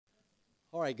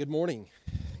All right, good morning.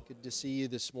 Good to see you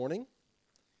this morning.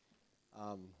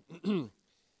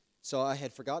 So I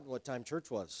had forgotten what time church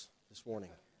was this morning.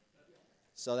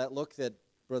 So that look that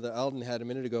Brother Alden had a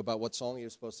minute ago about what song he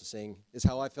was supposed to sing is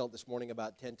how I felt this morning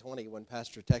about 10:20 when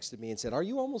Pastor texted me and said, "Are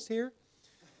you almost here?"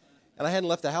 And I hadn't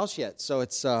left the house yet, so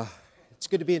it's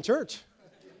good to be in church.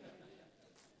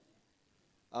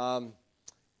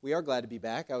 We are glad to be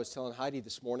back. I was telling Heidi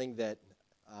this morning that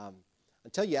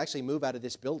until you actually move out of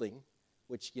this building,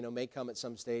 which may come at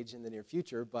some stage in the near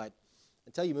future, but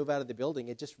until you move out of the building,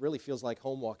 it just really feels like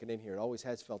home walking in here. It always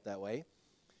has felt that way.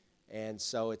 And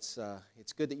so it's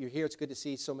good that you're here. It's good to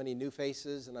see so many new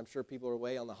faces, and I'm sure people are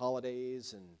away on the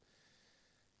holidays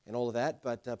and all of that.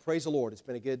 But praise the Lord, it's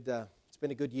been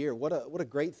a good year. What a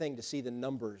great thing to see the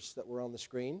numbers that were on the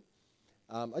screen.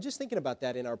 I was just thinking about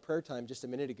that in our prayer time just a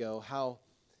minute ago. How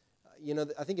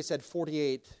I think it said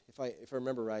 48, if I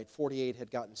remember right, 48 had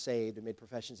gotten saved and made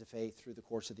professions of faith through the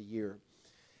course of the year.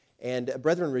 And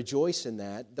brethren, rejoice in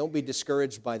that. Don't be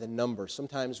discouraged by the number.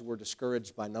 Sometimes we're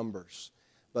discouraged by numbers.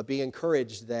 But be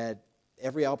encouraged that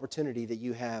every opportunity that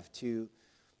you have to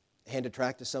hand a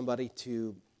tract to somebody,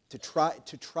 to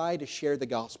try to share the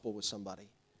gospel with somebody,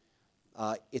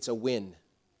 it's a win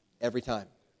every time.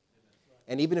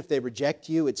 And even if they reject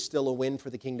you, it's still a win for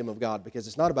the kingdom of God, because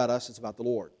it's not about us, it's about the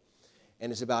Lord.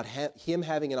 And it's about Him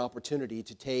having an opportunity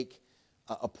to take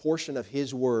a portion of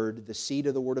His Word, the seed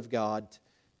of the Word of God,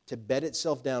 to bed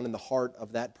itself down in the heart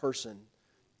of that person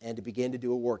and to begin to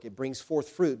do a work. It brings forth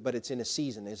fruit, but it's in a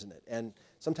season, isn't it? And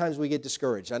sometimes we get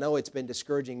discouraged. I know it's been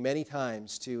discouraging many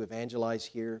times to evangelize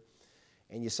here,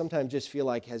 and you sometimes just feel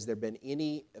like, has there been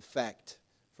any effect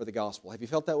for the gospel? Have you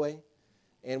felt that way?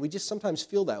 And we just sometimes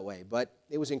feel that way, but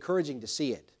it was encouraging to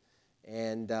see it.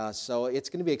 And so it's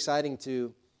going to be exciting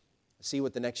to see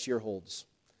what the next year holds.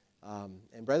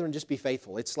 And brethren, just be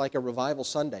faithful. It's like a revival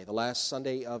Sunday, the last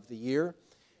Sunday of the year.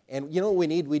 And you know what we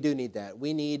need? We do need that.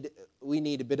 We need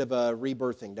a bit of a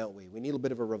rebirthing, don't we? We need a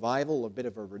bit of a revival, a bit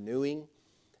of a renewing.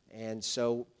 And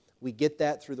so we get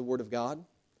that through the Word of God.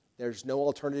 There's no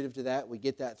alternative to that. We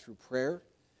get that through prayer.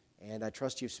 And I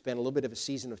trust you've spent a little bit of a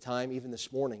season of time, even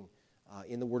this morning,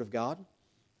 in the Word of God.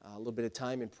 A little bit of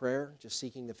time in prayer, just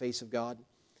seeking the face of God.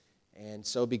 And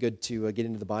so it'd be good to get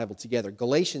into the Bible together.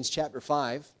 Galatians chapter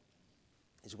 5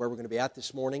 is where we're going to be at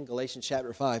this morning. Galatians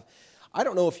chapter 5. I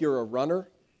don't know if you're a runner.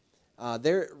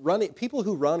 People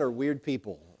who run are weird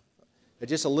people. They're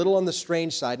just a little on the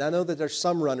strange side. And I know that there's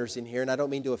some runners in here, and I don't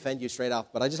mean to offend you straight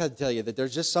off, but I just have to tell you that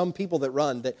there's just some people that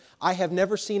run that I have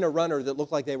never seen a runner that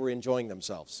looked like they were enjoying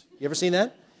themselves. You ever seen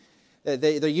that?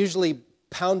 They're usually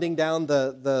pounding down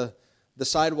the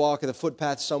sidewalk or the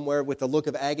footpath somewhere with the look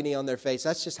of agony on their face.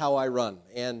 That's just how I run.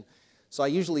 And so I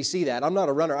usually see that. I'm not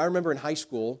a runner. I remember in high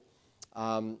school,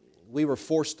 we were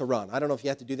forced to run. I don't know if you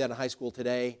have to do that in high school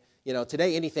today.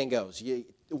 Today anything goes.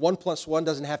 1 + 1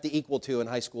 doesn't have to equal 2 in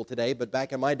high school today, but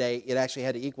back in my day, it actually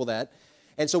had to equal that.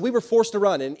 And so we were forced to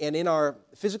run. And in our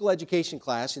physical education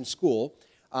class in school,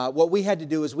 what we had to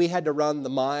do is we had to run the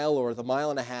mile or the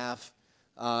mile and a half,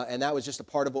 and that was just a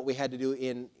part of what we had to do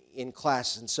in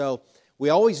class. And so we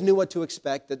always knew what to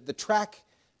expect. The track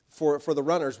for the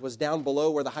runners was down below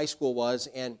where the high school was,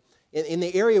 and in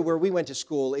the area where we went to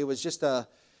school, it was just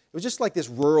like this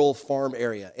rural farm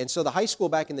area. And so the high school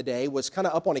back in the day was kind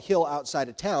of up on a hill outside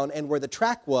of town, and where the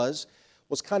track was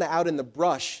kind of out in the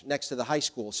brush next to the high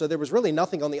school. So there was really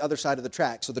nothing on the other side of the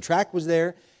track. So the track was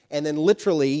there, and then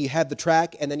literally you have the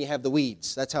track, and then you have the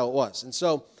weeds. That's how it was. And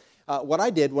so what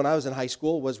I did when I was in high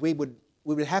school was we would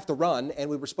have to run, and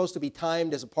we were supposed to be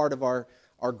timed as a part of our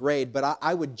grade, but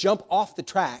I would jump off the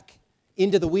track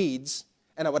into the weeds,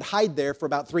 and I would hide there for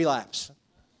about 3 laps.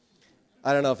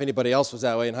 I don't know if anybody else was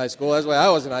that way in high school. That's the way I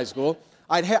was in high school.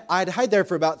 I'd hide there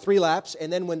for about 3 laps,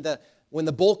 and then when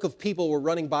the bulk of people were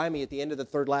running by me at the end of the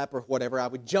 3rd lap or whatever, I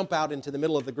would jump out into the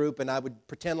middle of the group, and I would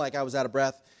pretend like I was out of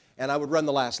breath, and I would run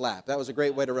the last lap. That was a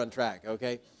great way to run track,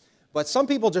 okay? But some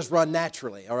people just run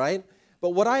naturally, all right? But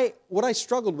what I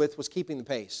struggled with was keeping the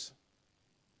pace.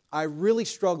 I really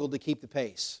struggled to keep the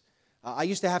pace. I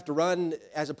used to have to run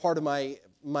as a part of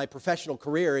my professional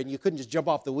career, and you couldn't just jump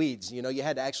off the weeds. You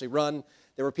had to actually run.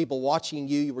 There were people watching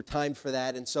you. You were timed for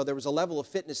that. And so there was a level of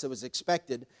fitness that was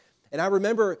expected. And I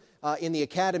remember in the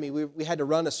academy, we had to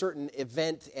run a certain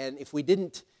event, and if we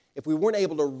weren't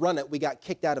able to run it, we got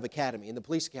kicked out of academy, in the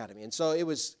police academy. And so it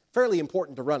was fairly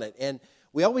important to run it. And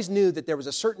we always knew that there was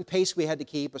a certain pace we had to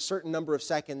keep, a certain number of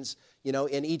seconds,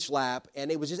 in each lap. And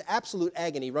it was just absolute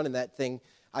agony running that thing.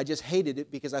 I just hated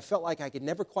it because I felt like I could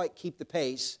never quite keep the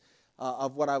pace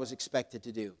of what I was expected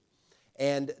to do.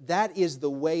 And that is the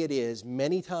way it is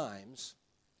many times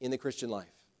in the Christian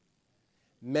life.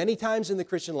 Many times in the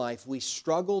Christian life, we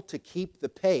struggle to keep the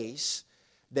pace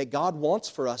that God wants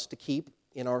for us to keep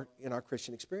in our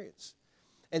Christian experience.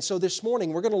 And so this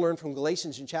morning, we're going to learn from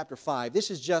Galatians in chapter 5. This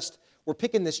is just, we're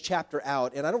picking this chapter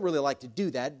out, and I don't really like to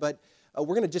do that, but we're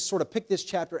going to just sort of pick this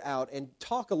chapter out and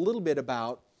talk a little bit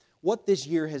about what this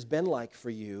year has been like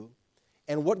for you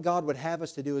and what God would have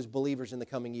us to do as believers in the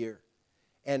coming year.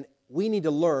 And we need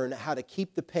to learn how to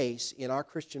keep the pace in our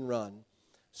Christian run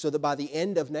so that by the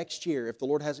end of next year, if the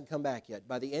Lord hasn't come back yet,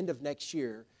 by the end of next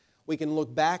year, we can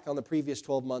look back on the previous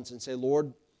 12 months and say,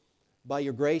 Lord, by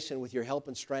your grace and with your help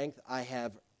and strength, I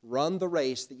have run the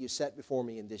race that you set before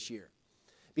me in this year.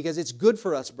 Because it's good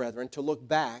for us, brethren, to look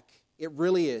back. It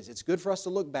really is. It's good for us to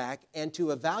look back and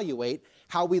to evaluate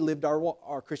how we lived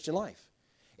our Christian life.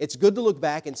 It's good to look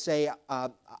back and say,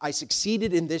 I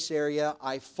succeeded in this area,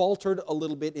 I faltered a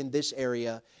little bit in this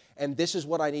area, and this is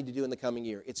what I need to do in the coming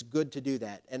year. It's good to do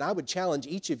that. And I would challenge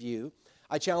each of you,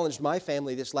 I challenged my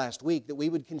family this last week, that we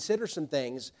would consider some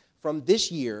things from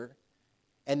this year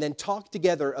and then talk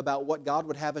together about what God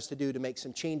would have us to do to make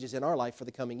some changes in our life for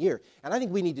the coming year. And I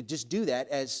think we need to just do that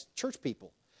as church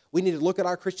people. We need to look at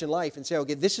our Christian life and say,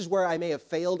 okay, this is where I may have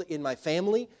failed in my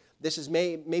family. This is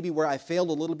maybe where I failed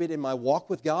a little bit in my walk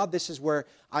with God. This is where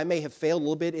I may have failed a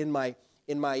little bit in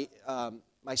my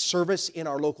service in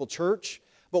our local church.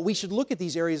 But we should look at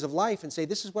these areas of life and say,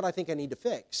 this is what I think I need to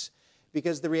fix.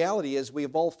 Because the reality is we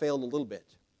have all failed a little bit.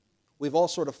 We've all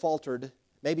sort of faltered.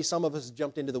 Maybe some of us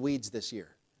jumped into the weeds this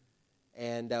year.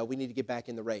 And we need to get back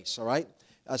in the race, all right?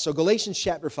 So Galatians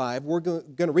chapter 5, we're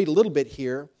going to read a little bit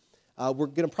here. We're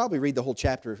going to probably read the whole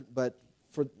chapter, but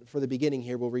for the beginning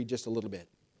here, we'll read just a little bit.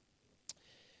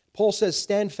 Paul says,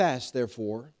 "Stand fast,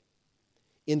 therefore,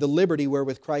 in the liberty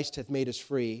wherewith Christ hath made us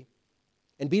free,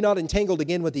 and be not entangled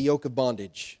again with the yoke of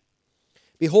bondage.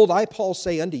 Behold, I, Paul,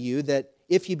 say unto you, that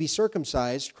if ye be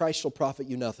circumcised, Christ shall profit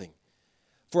you nothing.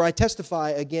 For I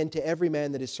testify again to every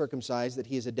man that is circumcised, that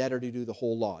he is a debtor to do the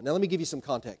whole law." Now let me give you some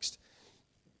context.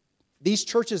 These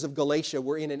churches of Galatia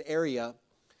were in an area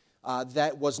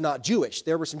that was not Jewish.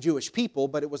 There were some Jewish people,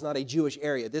 but it was not a Jewish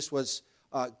area. This was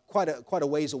quite a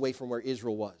ways away from where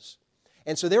Israel was.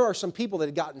 And so there are some people that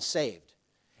had gotten saved.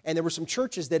 And there were some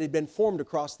churches that had been formed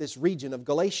across this region of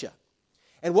Galatia.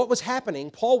 And what was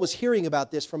happening, Paul was hearing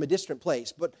about this from a distant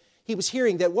place, but he was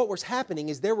hearing that what was happening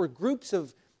is there were groups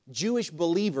of Jewish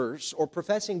believers or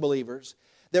professing believers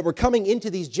that were coming into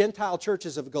these Gentile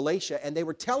churches of Galatia, and they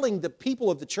were telling the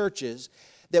people of the churches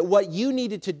that what you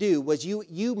needed to do was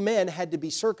you men had to be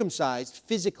circumcised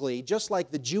physically, just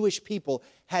like the Jewish people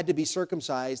had to be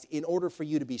circumcised in order for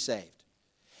you to be saved.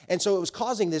 And so it was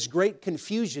causing this great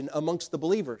confusion amongst the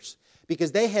believers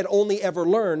because they had only ever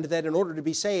learned that in order to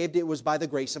be saved, it was by the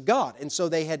grace of God. And so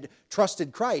they had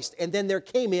trusted Christ. And then there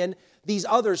came in these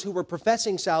others who were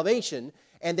professing salvation,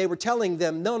 and they were telling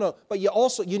them, no, but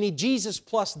you need Jesus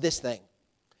plus this thing.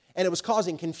 And it was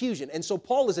causing confusion. And so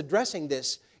Paul is addressing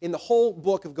this in the whole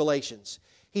book of Galatians.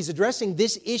 He's addressing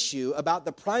this issue about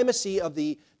the primacy of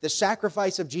the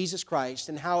sacrifice of Jesus Christ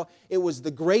and how it was the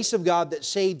grace of God that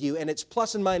saved you, and it's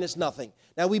plus and minus nothing.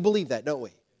 Now, we believe that, don't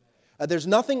we? There's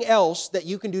nothing else that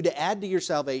you can do to add to your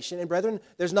salvation. And brethren,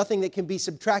 there's nothing that can be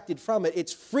subtracted from it.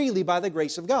 It's freely by the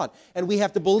grace of God. And we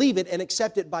have to believe it and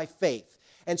accept it by faith.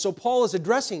 And so Paul is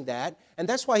addressing that, and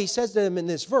that's why he says to them in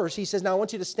this verse, he says, now I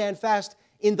want you to stand fast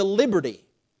in the liberty,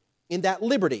 in that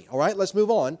liberty. All right, let's move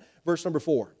on. Verse number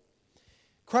 4.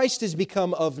 Christ is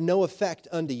become of no effect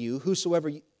unto you,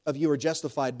 whosoever of you are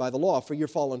justified by the law, for you're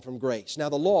fallen from grace. Now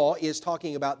the law is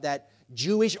talking about that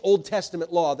Jewish Old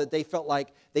Testament law that they felt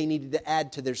like they needed to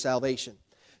add to their salvation.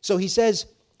 So he says,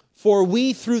 for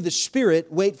we through the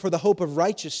Spirit wait for the hope of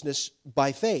righteousness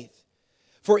by faith.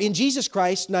 For in Jesus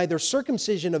Christ neither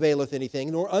circumcision availeth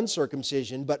anything, nor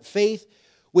uncircumcision, but faith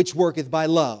which worketh by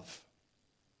love.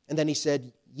 And then he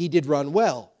said, ye did run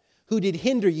well. Who did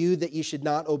hinder you that ye should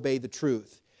not obey the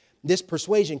truth? This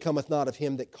persuasion cometh not of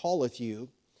him that calleth you.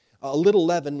 A little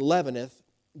leaven leaveneth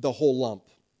the whole lump.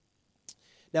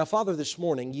 Now, Father, this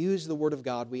morning, use the Word of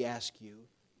God, we ask you,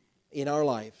 in our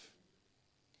life.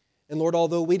 And Lord,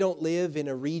 although we don't live in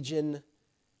a region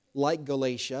like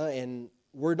Galatia, and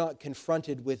we're not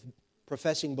confronted with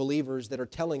professing believers that are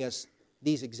telling us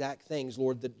these exact things,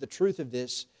 Lord, the truth of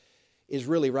this is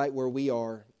really right where we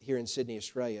are here in Sydney,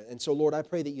 Australia. And so, Lord, I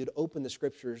pray that you'd open the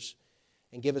Scriptures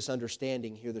and give us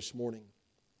understanding here this morning.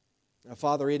 Now,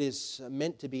 Father, it is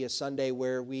meant to be a Sunday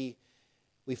where we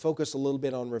focus a little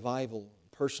bit on revival,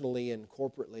 personally and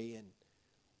corporately. And,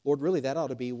 Lord, really that ought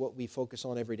to be what we focus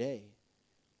on every day.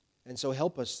 And so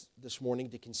help us this morning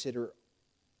to consider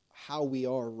how we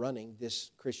are running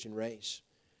this Christian race.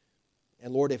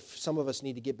 And Lord, if some of us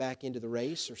need to get back into the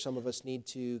race or some of us need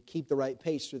to keep the right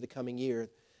pace through the coming year,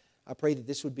 I pray that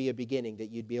this would be a beginning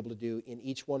that you'd be able to do in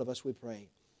each one of us, we pray.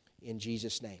 In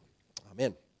Jesus' name,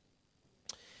 amen.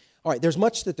 All right, there's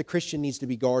much that the Christian needs to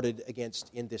be guarded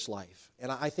against in this life.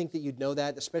 And I think that you'd know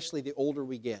that, especially the older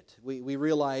we get. We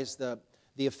realize the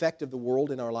effect of the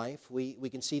world in our life. We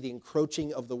can see the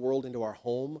encroaching of the world into our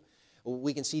home.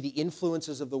 We can see the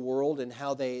influences of the world and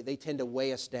how they tend to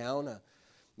weigh us down.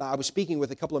 I was speaking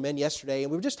with a couple of men yesterday,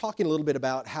 and we were just talking a little bit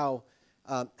about how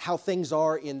things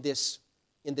are in this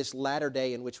latter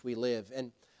day in which we live.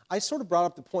 And I sort of brought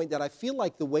up the point that I feel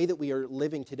like the way that we are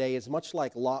living today is much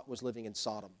like Lot was living in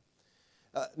Sodom.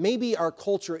 Maybe our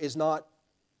culture is not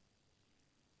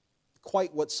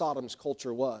quite what Sodom's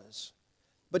culture was.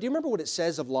 But do you remember what it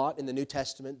says of Lot in the New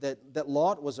Testament? That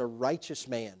Lot was a righteous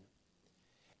man,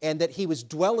 and that he was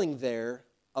dwelling there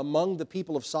among the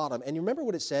people of Sodom. And you remember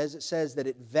what it says? It says that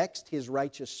it vexed his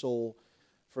righteous soul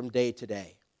from day to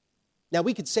day. Now,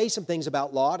 we could say some things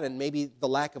about Lot and maybe the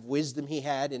lack of wisdom he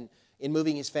had in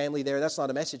moving his family there. That's not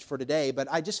a message for today, but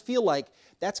I just feel like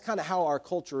that's kind of how our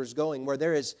culture is going, where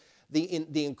there is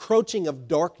the encroaching of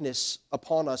darkness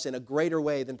upon us in a greater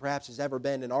way than perhaps has ever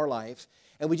been in our life.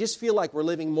 And we just feel like we're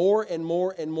living more and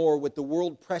more and more with the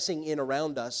world pressing in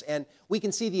around us. And we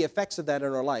can see the effects of that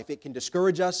in our life. It can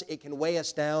discourage us. It can weigh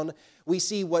us down. We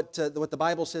see what the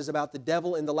Bible says about the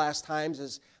devil in the last times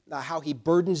is how he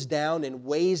burdens down and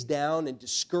weighs down and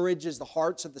discourages the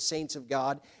hearts of the saints of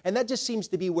God. And that just seems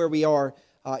to be where we are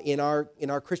in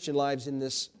our Christian lives in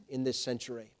this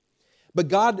century. But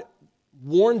God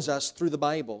warns us through the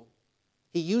Bible.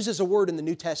 He uses a word in the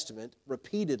New Testament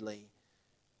repeatedly,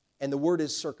 and the word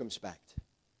is circumspect.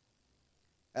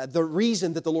 The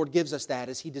reason that the Lord gives us that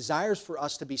is He desires for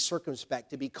us to be circumspect,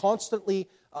 to be constantly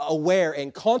aware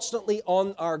and constantly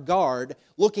on our guard,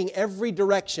 looking every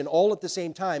direction all at the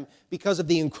same time because of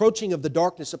the encroaching of the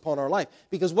darkness upon our life.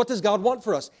 Because what does God want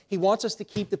for us? He wants us to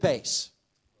keep the pace.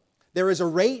 There is a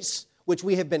race which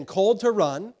we have been called to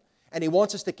run, and He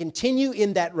wants us to continue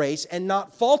in that race and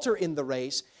not falter in the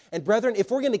race. And brethren,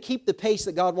 if we're going to keep the pace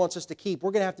that God wants us to keep,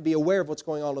 we're going to have to be aware of what's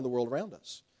going on in the world around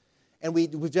us. And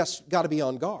we've just got to be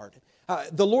on guard.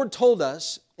 The Lord told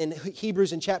us in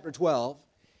Hebrews in chapter 12,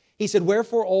 He said,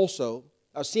 "Wherefore also,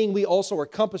 seeing we also are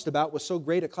compassed about with so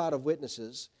great a cloud of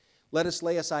witnesses, let us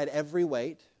lay aside every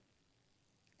weight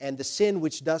and the sin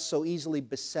which does so easily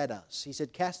beset us." He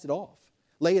said, cast it off,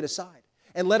 lay it aside,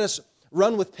 and let us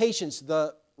run with patience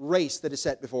the race that is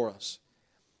set before us.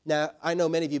 Now, I know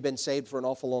many of you have been saved for an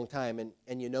awful long time,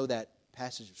 and you know that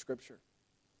passage of Scripture.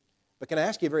 But can I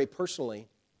ask you very personally,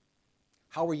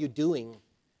 how are you doing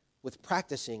with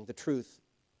practicing the truth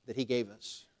that He gave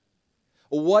us?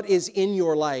 What is in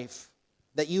your life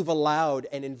that you've allowed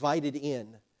and invited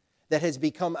in that has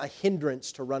become a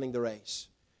hindrance to running the race?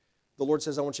 The Lord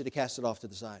says, I want you to cast it off to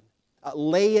the side.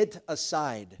 Lay it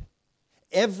aside.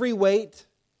 Every weight,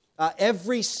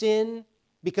 every sin,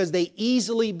 because they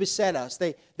easily beset us.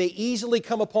 They easily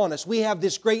come upon us. We have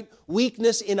this great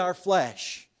weakness in our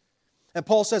flesh. And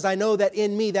Paul says, I know that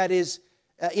in me, that is,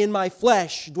 in my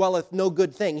flesh dwelleth no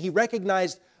good thing. He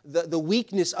recognized the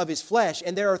weakness of his flesh,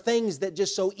 and there are things that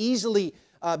just so easily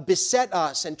beset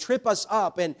us and trip us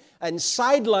up and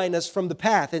sideline us from the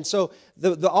path. And so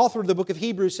the author of the book of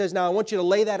Hebrews says, now I want you to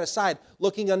lay that aside,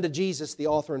 looking unto Jesus, the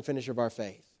author and finisher of our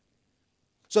faith.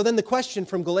 So then the question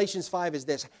from Galatians 5 is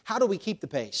this: how do we keep the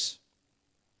pace?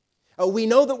 We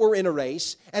know that we're in a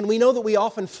race, and we know that we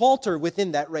often falter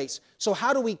within that race. So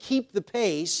how do we keep the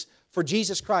pace for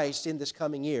Jesus Christ in this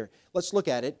coming year? Let's look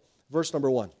at it. Verse number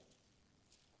 1.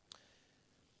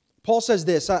 Paul says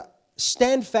this,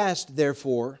 stand fast,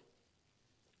 therefore,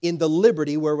 in the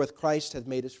liberty wherewith Christ hath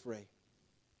made us free.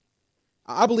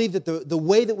 I believe that the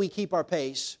way that we keep our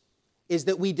pace is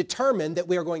that we determine that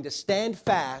we are going to stand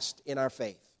fast in our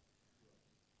faith.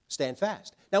 Stand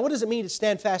fast. Now, what does it mean to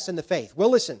stand fast in the faith? Well,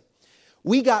 listen,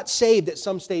 we got saved at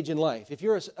some stage in life. If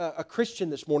you're a Christian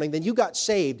this morning, then you got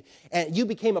saved and you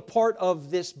became a part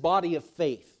of this body of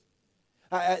faith.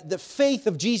 The faith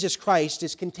of Jesus Christ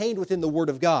is contained within the Word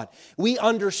of God. We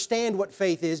understand what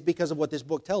faith is because of what this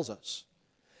book tells us.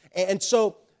 And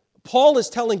so Paul is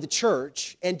telling the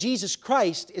church, and Jesus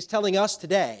Christ is telling us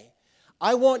today,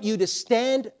 I want you to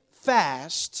stand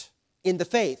fast in the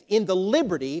faith, in the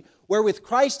liberty wherewith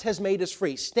Christ has made us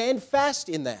free. Stand fast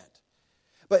in that.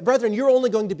 But brethren, you're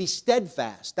only going to be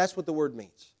steadfast. That's what the word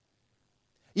means.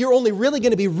 You're only really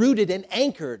going to be rooted and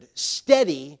anchored,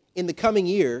 steady in the coming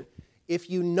year if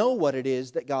you know what it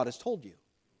is that God has told you.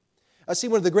 See,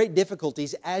 one of the great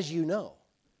difficulties, as you know,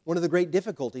 one of the great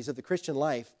difficulties of the Christian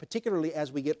life, particularly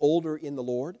as we get older in the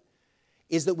Lord,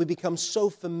 is that we become so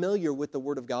familiar with the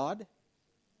Word of God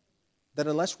that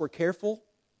unless we're careful,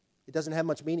 it doesn't have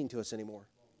much meaning to us anymore.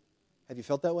 Have you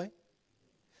felt that way?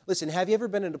 Listen, have you ever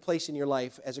been in a place in your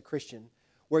life as a Christian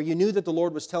where you knew that the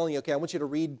Lord was telling you, okay, I want you to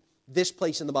read this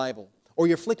place in the Bible, or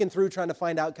you're flicking through trying to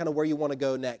find out kind of where you want to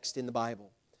go next in the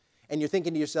Bible, and you're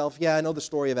thinking to yourself, yeah, I know the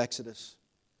story of Exodus.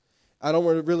 I don't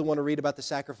really want to read about the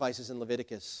sacrifices in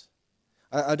Leviticus.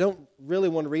 I don't really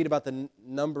want to read about the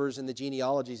numbers and the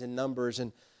genealogies in Numbers.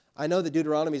 And I know that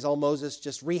Deuteronomy is all Moses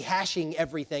just rehashing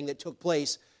everything that took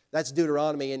place. That's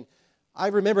Deuteronomy. And I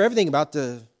remember everything about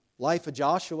the life of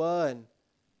Joshua. And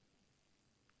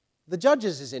the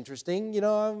Judges is interesting. You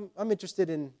know, I'm interested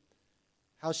in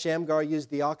how Shamgar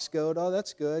used the ox goad. Oh,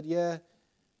 that's good, yeah.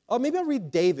 Oh, maybe I'll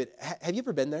read David. Have you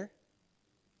ever been there?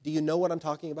 Do you know what I'm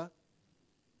talking about?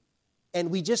 And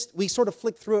we sort of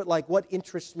flick through it like, what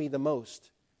interests me the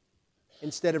most?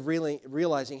 Instead of really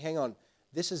realizing, hang on,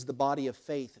 this is the body of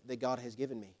faith that God has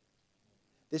given me.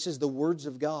 This is the words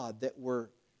of God that were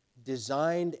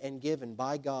designed and given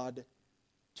by God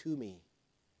to me.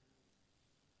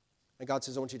 And God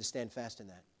says, I want you to stand fast in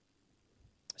that.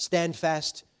 Stand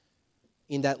fast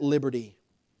in that liberty.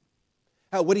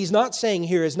 What he's not saying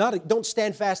here is don't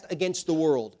stand fast against the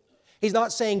world. He's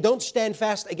not saying don't stand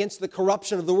fast against the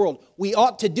corruption of the world. We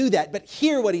ought to do that. But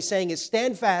here what he's saying is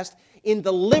stand fast in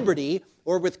the liberty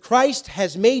wherewith Christ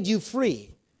has made you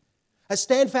free.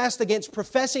 Stand fast against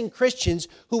professing Christians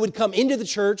who would come into the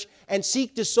church and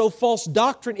seek to sow false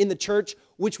doctrine in the church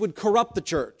which would corrupt the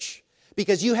church.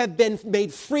 Because you have been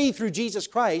made free through Jesus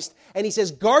Christ. And he says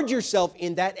guard yourself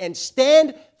in that and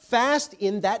stand fast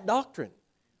in that doctrine.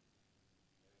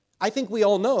 I think we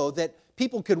all know that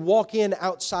people could walk in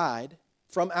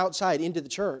from outside into the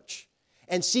church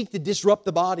and seek to disrupt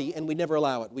the body, and we'd never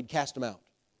allow it. We'd cast them out.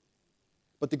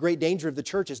 But the great danger of the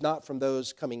church is not from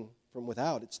those coming from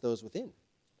without, it's those within.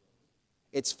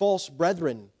 It's false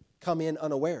brethren come in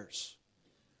unawares.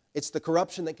 It's the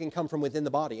corruption that can come from within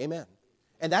the body. Amen.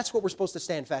 And that's what we're supposed to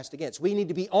stand fast against. We need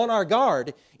to be on our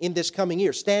guard in this coming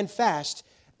year. Stand fast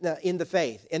in the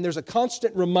faith. And there's a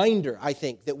constant reminder, I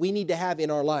think, that we need to have in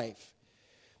our life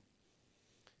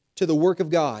to the work of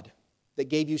God that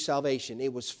gave you salvation.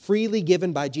 It was freely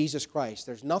given by Jesus Christ.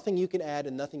 There's nothing you can add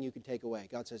and nothing you can take away.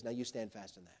 God says, now you stand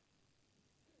fast in that.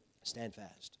 Stand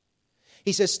fast.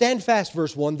 He says, stand fast,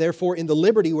 verse 1, therefore in the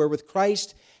liberty wherewith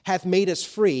Christ hath made us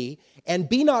free, and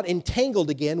be not entangled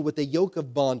again with the yoke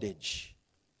of bondage.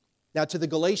 Now to the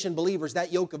Galatian believers,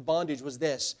 that yoke of bondage was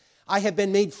this: I have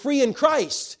been made free in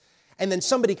Christ. And then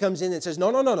somebody comes in and says,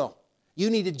 no. You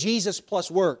needed Jesus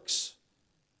plus works.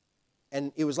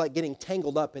 And it was like getting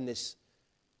tangled up in this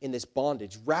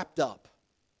bondage, wrapped up.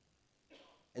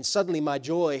 And suddenly my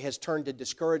joy has turned to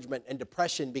discouragement and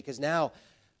depression because now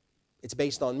it's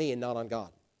based on me and not on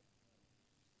God.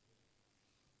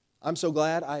 I am so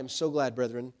glad,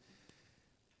 brethren,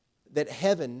 that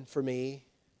heaven for me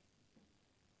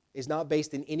is not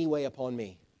based in any way upon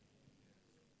me.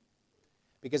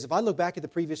 Because if I look back at the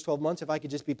previous 12 months, if I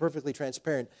could just be perfectly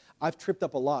transparent, I've tripped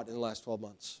up a lot in the last 12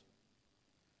 months.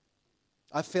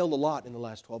 I've failed a lot in the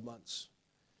last 12 months.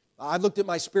 I've looked at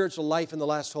my spiritual life in the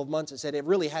last 12 months and said it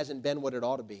really hasn't been what it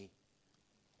ought to be.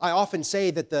 I often say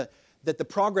that the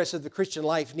progress of the Christian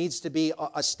life needs to be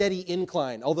a steady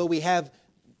incline. Although we have,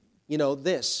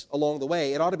 this along the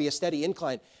way, it ought to be a steady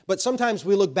incline. But sometimes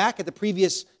we look back at the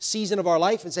previous season of our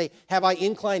life and say, have I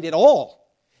inclined at all?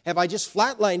 Have I just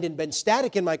flatlined and been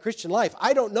static in my Christian life?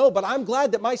 I don't know, but I'm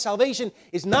glad that my salvation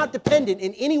is not dependent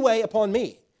in any way upon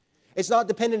me. It's not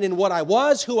dependent in what I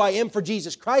was, who I am for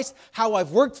Jesus Christ, how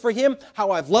I've worked for Him,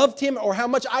 how I've loved Him, or how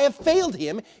much I have failed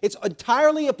Him. It's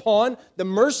entirely upon the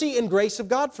mercy and grace of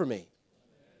God for me.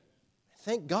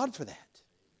 Thank God for that.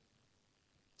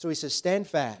 So he says, stand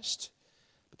fast.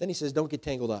 But then he says, don't get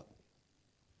tangled up.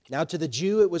 Now to the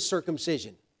Jew, it was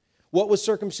circumcision. What was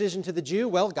circumcision to the Jew?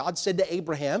 Well, God said to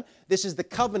Abraham, this is the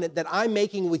covenant that I'm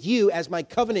making with you as my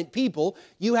covenant people.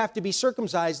 You have to be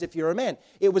circumcised if you're a man.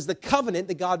 It was the covenant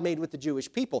that God made with the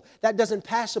Jewish people. That doesn't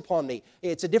pass upon me.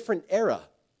 It's a different era.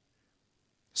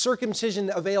 Circumcision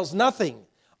avails nothing.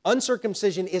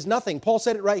 Uncircumcision is nothing. Paul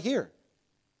said it right here.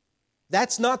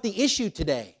 That's not the issue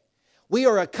today. We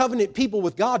are a covenant people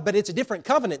with God, but it's a different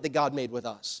covenant that God made with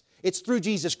us. It's through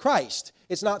Jesus Christ.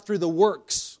 It's not through the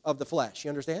works of the flesh. You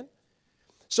understand?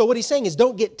 So what he's saying is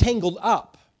don't get tangled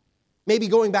up. Maybe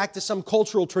going back to some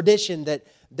cultural tradition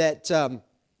that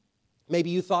maybe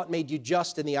you thought made you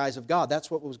just in the eyes of God.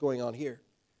 That's what was going on here.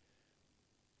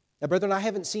 Now, brethren, I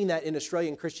haven't seen that in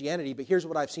Australian Christianity, but here's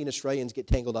what I've seen Australians get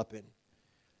tangled up in.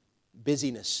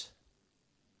 Busyness.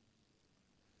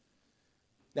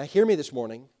 Now, hear me this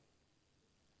morning.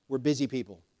 We're busy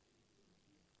people.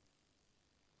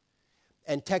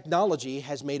 And technology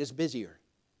has made us busier.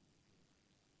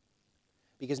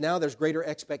 Because now there's greater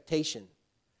expectation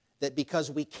that because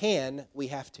we can, we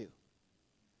have to.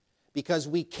 Because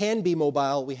we can be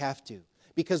mobile, we have to.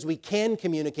 Because we can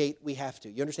communicate, we have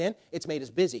to. You understand? It's made us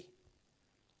busy.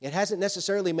 It hasn't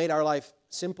necessarily made our life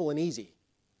simple and easy.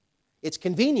 It's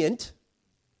convenient,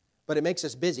 but it makes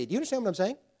us busy. Do you understand what I'm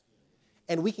saying?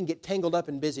 And we can get tangled up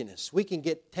in busyness. We can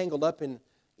get tangled up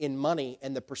in money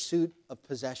and the pursuit of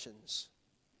possessions.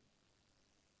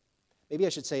 Maybe I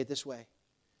should say it this way.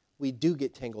 We do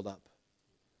get tangled up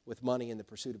with money and the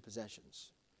pursuit of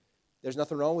possessions. There's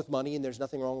nothing wrong with money and there's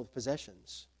nothing wrong with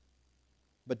possessions.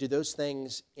 But do those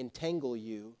things entangle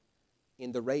you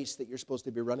in the race that you're supposed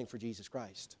to be running for Jesus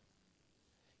Christ?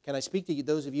 Can I speak to you,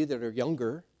 those of you that are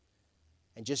younger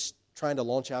and just trying to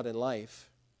launch out in life?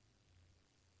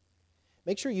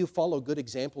 Make sure you follow good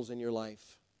examples in your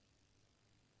life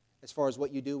as far as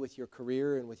what you do with your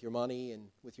career and with your money and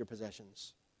with your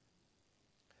possessions.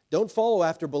 Don't follow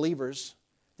after believers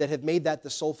that have made that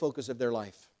the sole focus of their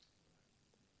life.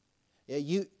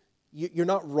 Yeah, you're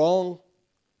not wrong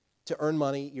to earn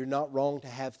money. You're not wrong to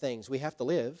have things. We have to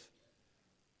live.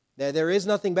 There is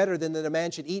nothing better than that a man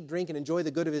should eat, drink, and enjoy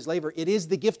the good of his labor. It is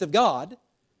the gift of God,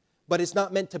 but it's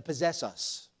not meant to possess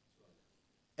us.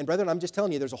 And brethren, I'm just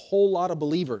telling you, there's a whole lot of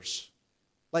believers,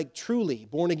 like truly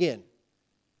born again,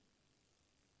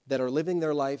 that are living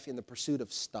their life in the pursuit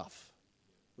of stuff,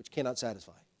 which cannot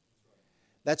satisfy.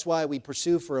 That's why we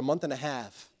pursue for a month and a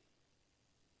half.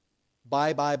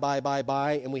 Buy,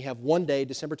 and we have one day,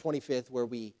 December 25th, where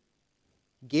we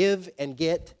give and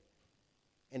get,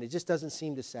 and it just doesn't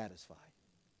seem to satisfy.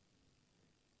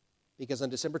 Because on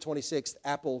December 26th,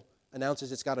 Apple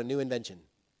announces it's got a new invention,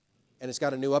 and it's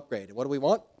got a new upgrade. And what do we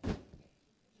want?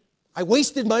 I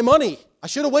wasted my money. I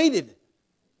should have waited.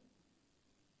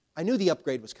 I knew the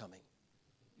upgrade was coming.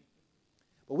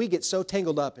 But we get so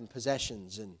tangled up in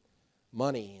possessions and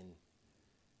money. And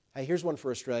hey, here's one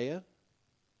for Australia.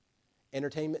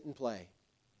 Entertainment and play.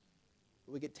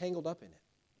 We get tangled up in it.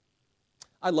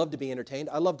 I love to be entertained.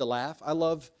 I love to laugh. I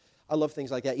love things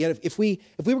like that. You know, if we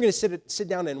were going to sit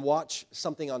down and watch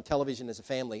something on television as a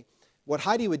family, what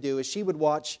Heidi would do is she would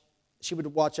watch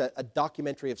a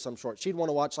documentary of some sort. She'd want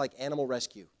to watch like Animal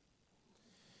Rescue.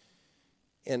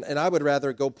 And I would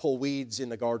rather go pull weeds in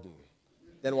the garden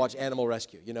than watch Animal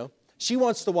Rescue, you know. She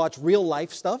wants to watch real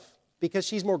life stuff because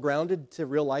she's more grounded to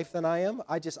real life than I am.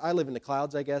 I live in the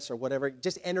clouds, I guess, or whatever.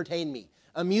 Just entertain me.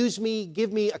 Amuse me.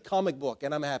 Give me a comic book,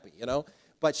 and I'm happy, you know.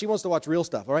 But she wants to watch real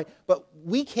stuff, all right? But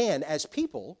we can, as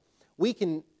people, we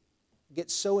can get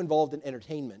so involved in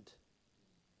entertainment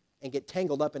and get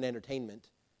tangled up in entertainment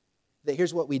that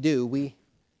here's what we do.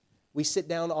 We sit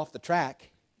down off the track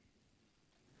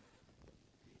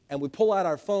and we pull out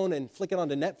our phone and flick it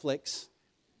onto Netflix.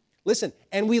 Listen,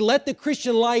 and we let the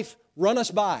Christian life run us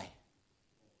by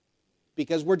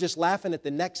because we're just laughing at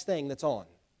the next thing that's on.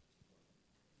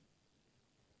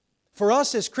 For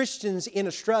us as Christians in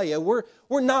Australia, we're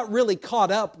not really caught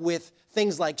up with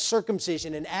things like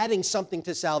circumcision and adding something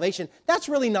to salvation. That's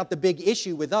really not the big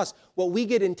issue with us. What we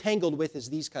get entangled with is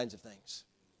these kinds of things.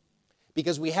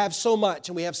 Because we have so much,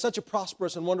 and we have such a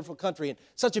prosperous and wonderful country, and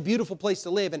such a beautiful place to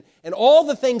live, and all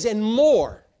the things and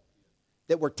more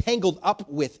that we're tangled up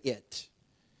with it.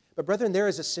 But brethren, there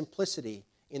is a simplicity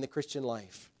in the Christian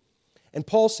life. And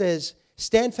Paul says,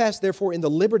 "Stand fast, therefore, in the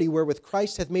liberty wherewith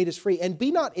Christ hath made us free, and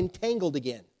be not entangled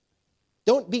again."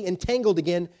 Don't be entangled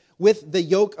again with the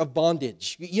yoke of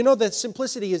bondage. You know, the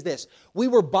simplicity is this. We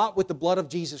were bought with the blood of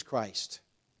Jesus Christ.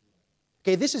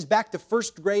 Okay, this is back to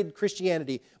first grade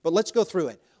Christianity, but let's go through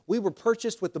it. We were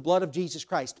purchased with the blood of Jesus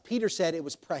Christ. Peter said it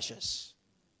was precious.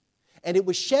 And it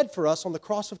was shed for us on the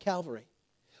cross of Calvary,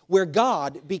 where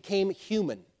God became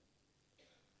human.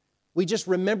 We just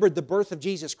remembered the birth of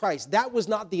Jesus Christ. That was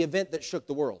not the event that shook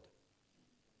the world.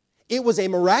 It was a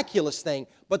miraculous thing,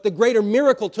 but the greater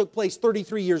miracle took place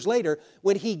 33 years later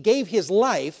when He gave His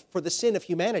life for the sin of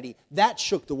humanity. That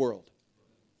shook the world.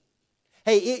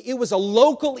 Hey, it was a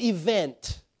local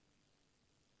event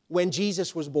when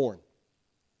Jesus was born.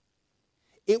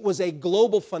 It was a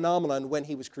global phenomenon when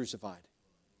He was crucified.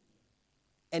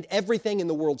 And everything in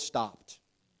the world stopped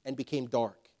and became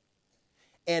dark.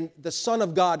 And the Son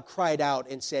of God cried out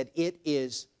and said, "It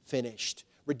is finished.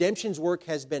 Redemption's work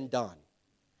has been done."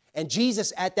 And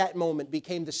Jesus at that moment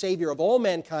became the Savior of all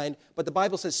mankind, but the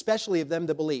Bible says especially of them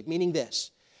that believe, meaning this,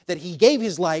 that He gave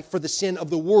His life for the sin of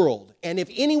the world. And if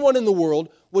anyone in the world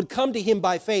would come to Him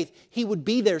by faith, He would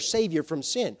be their Savior from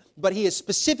sin. But He is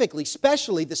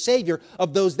specially the Savior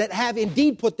of those that have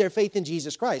indeed put their faith in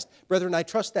Jesus Christ. Brethren, I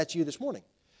trust that's you this morning.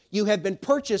 You have been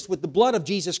purchased with the blood of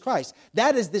Jesus Christ.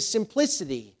 That is the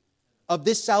simplicity of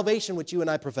this salvation which you and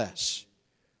I profess.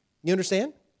 You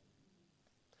understand?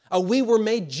 We were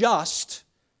made just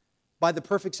by the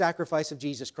perfect sacrifice of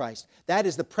Jesus Christ. That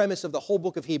is the premise of the whole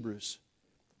book of Hebrews.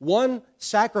 One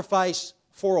sacrifice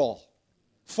for all.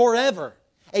 Forever.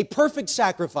 A perfect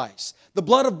sacrifice. The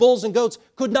blood of bulls and goats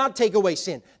could not take away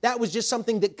sin. That was just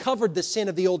something that covered the sin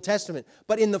of the Old Testament.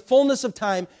 But in the fullness of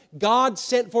time, God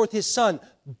sent forth His Son,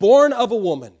 born of a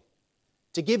woman,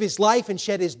 to give His life and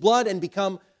shed His blood and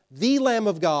become the Lamb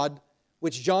of God,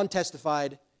 which John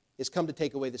testified is come to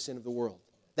take away the sin of the world.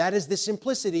 That is the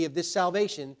simplicity of this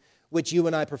salvation which you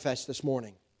and I profess this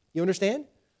morning. You understand?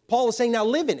 Paul is saying, now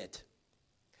live in it.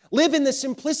 Live in the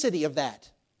simplicity of that.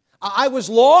 I was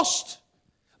lost,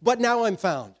 but now I'm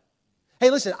found. Hey,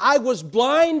 listen, I was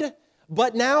blind,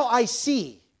 but now I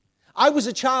see. I was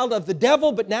a child of the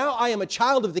devil, but now I am a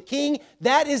child of the King.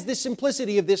 That is the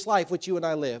simplicity of this life which you and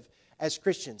I live as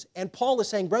Christians. And Paul is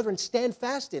saying, brethren, stand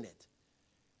fast in it.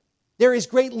 There is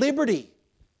great liberty.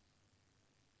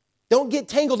 Don't get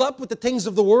tangled up with the things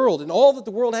of the world and all that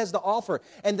the world has to offer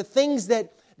and the things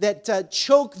that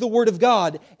choke the Word of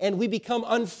God and we become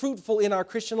unfruitful in our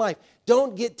Christian life.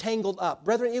 Don't get tangled up.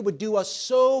 Brethren, it would do us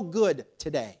so good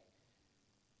today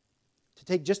to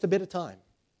take just a bit of time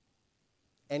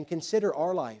and consider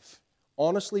our life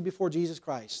honestly before Jesus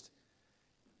Christ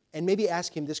and maybe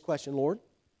ask Him this question, Lord,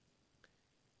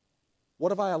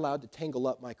 what have I allowed to tangle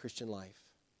up my Christian life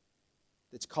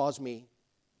that's caused me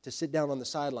to sit down on the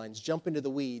sidelines, jump into the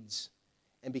weeds,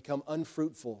 and become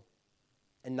unfruitful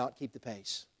and not keep the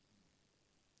pace?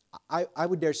 I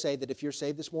would dare say that if you're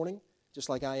saved this morning, just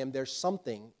like I am, there's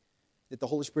something that the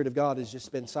Holy Spirit of God has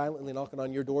just been silently knocking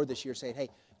on your door this year saying, hey,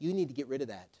 you need to get rid of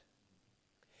that.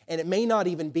 And it may not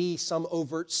even be some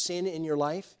overt sin in your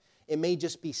life. It may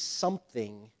just be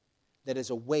something that is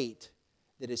a weight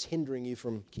that is hindering you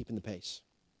from keeping the pace.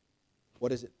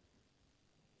 What is it?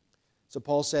 So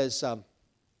Paul says,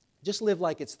 just live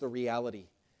like it's the reality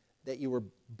that you were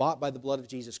bought by the blood of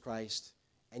Jesus Christ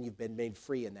and you've been made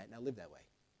free in that. Now live that way.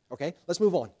 Okay, let's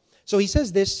move on. So he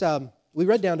says this, we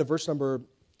read down to verse number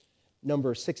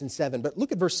 6 and 7, but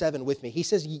look at verse 7 with me. He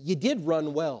says, you did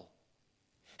run well.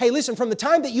 Hey, listen, from the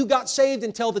time that you got saved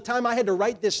until the time I had to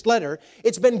write this letter,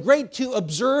 it's been great to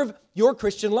observe your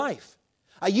Christian life.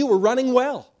 You were running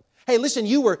well. Hey, listen,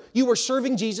 you were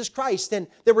serving Jesus Christ, and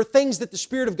there were things that the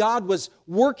Spirit of God was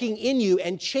working in you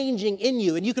and changing in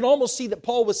you. And you can almost see that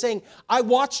Paul was saying, I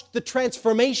watched the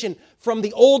transformation from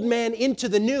the old man into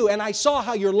the new, and I saw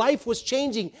how your life was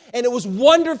changing, and it was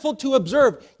wonderful to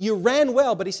observe. You ran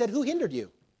well, but he said, who hindered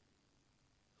you?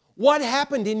 What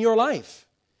happened in your life?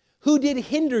 Who did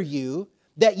hinder you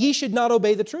that ye should not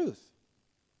obey the truth?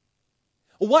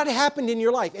 What happened in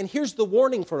your life? And here's the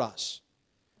warning for us.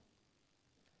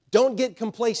 Don't get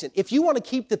complacent. If you want to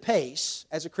keep the pace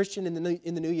as a Christian in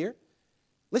the new year,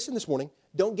 listen this morning,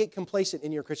 don't get complacent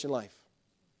in your Christian life.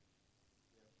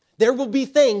 There will be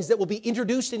things that will be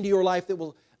introduced into your life that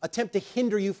will attempt to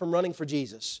hinder you from running for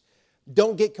Jesus.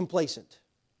 Don't get complacent.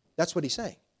 That's what he's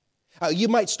saying. You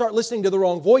might start listening to the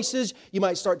wrong voices. You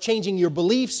might start changing your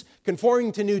beliefs,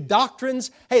 conforming to new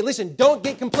doctrines. Hey, listen, don't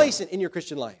get complacent in your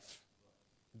Christian life.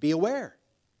 Be aware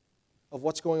of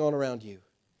what's going on around you.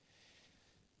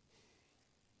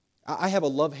 I have a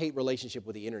love-hate relationship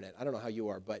with the internet. I don't know how you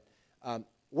are, but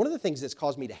one of the things that's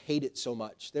caused me to hate it so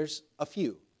much, there's a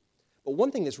few, but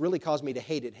one thing that's really caused me to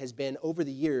hate it has been over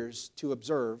the years to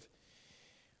observe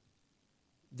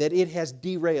that it has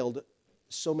derailed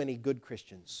so many good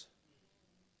Christians.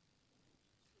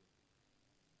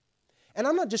 And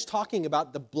I'm not just talking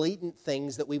about the blatant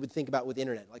things that we would think about with the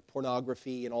internet, like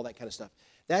pornography and all that kind of stuff.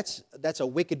 That's a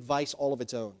wicked vice all of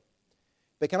its own.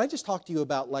 But can I just talk to you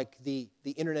about like the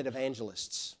internet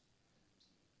evangelists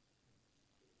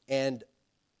and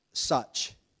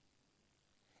such?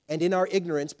 And in our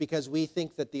ignorance, because we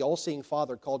think that the all-seeing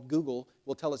Father called Google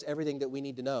will tell us everything that we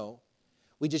need to know,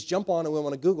 we just jump on and we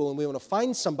want to Google and we want to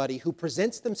find somebody who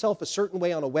presents themselves a certain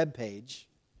way on a web page,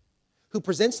 who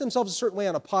presents themselves a certain way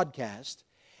on a podcast,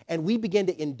 and we begin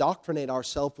to indoctrinate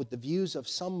ourselves with the views of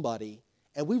somebody,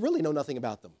 and we really know nothing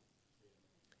about them.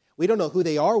 We don't know who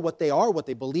they are, what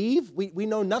they believe. We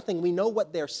know nothing. We know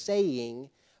what they're saying,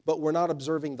 but we're not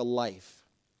observing the life.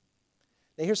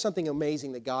 Now, here's something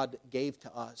amazing that God gave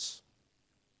to us.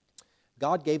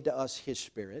 God gave to us His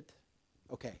Spirit,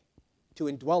 to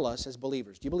indwell us as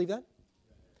believers. Do you believe that?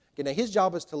 Okay, now His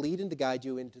job is to lead and to guide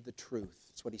you into the truth.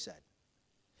 That's what He said.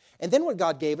 And then what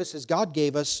God gave us is God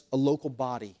gave us a local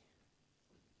body.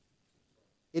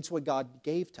 It's what God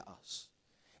gave to us.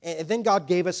 And then God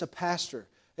gave us a pastor.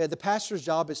 The pastor's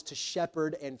job is to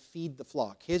shepherd and feed the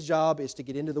flock. His job is to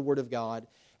get into the Word of God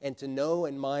and to know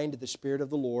and mind the Spirit of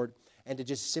the Lord and to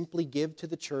just simply give to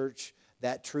the church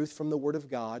that truth from the Word of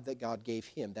God that God gave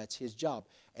him. That's his job.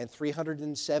 And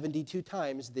 372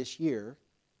 times this year,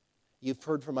 you've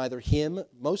heard from either him,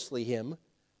 mostly him,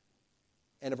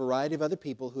 and a variety of other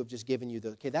people who have just given you the,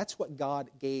 okay, that's what God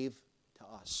gave to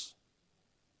us.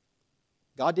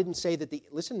 God didn't say that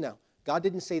listen now, God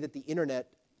didn't say that the internet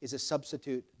is a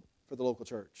substitute for the local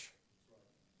church.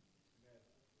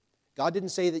 God didn't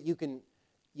say that you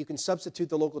can substitute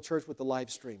the local church with the live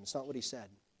stream. It's not what he said.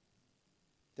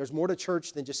 There's more to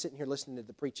church than just sitting here listening to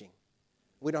the preaching.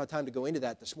 We don't have time to go into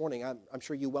that this morning. I'm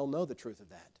sure you well know the truth of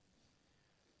that.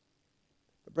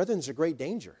 But brethren, there's a great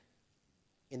danger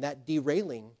in that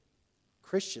derailing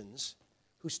Christians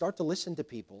who start to listen to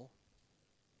people.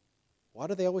 Why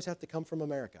do they always have to come from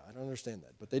America? I don't understand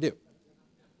that, but they do.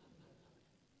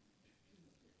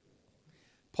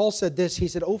 Paul said this, he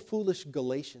said, "O foolish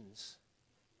Galatians,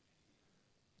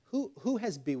 who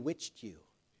has bewitched you?"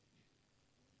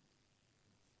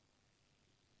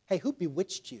 Hey, who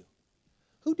bewitched you?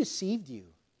 Who deceived you?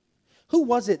 Who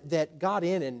was it that got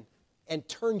in and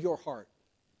turned your heart?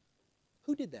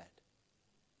 Who did that?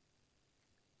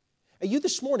 You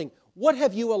this morning, what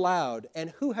have you allowed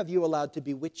and who have you allowed to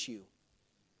bewitch you?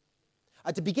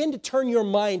 To begin to turn your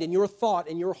mind and your thought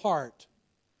and your heart.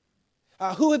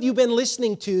 Who have you been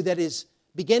listening to that is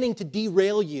beginning to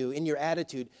derail you in your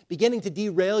attitude, beginning to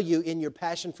derail you in your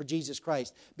passion for Jesus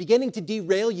Christ, beginning to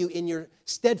derail you in your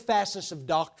steadfastness of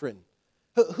doctrine?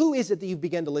 Who is it that you've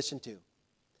begun to listen to?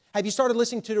 Have you started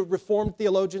listening to Reformed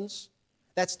theologians?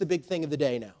 That's the big thing of the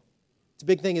day now. It's a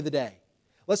big thing of the day.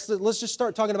 Let's just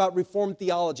start talking about Reformed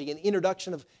theology and the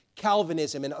introduction of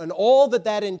Calvinism and all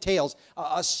that entails,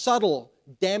 a subtle,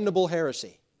 damnable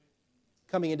heresy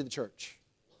coming into the church.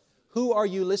 Who are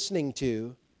you listening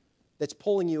to that's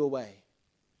pulling you away?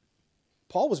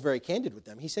 Paul was very candid with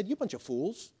them. He said, "You bunch of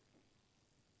fools.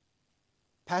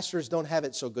 Pastors don't have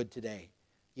it so good today.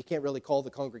 You can't really call the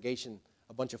congregation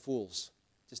a bunch of fools.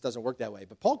 It just doesn't work that way."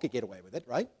 But Paul could get away with it,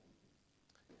 right?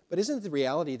 But isn't it the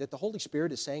reality that the Holy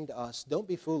Spirit is saying to us, don't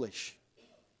be foolish?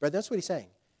 Brother, that's what he's saying.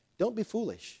 Don't be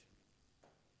foolish.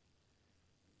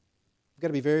 We've got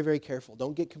to be very, very careful.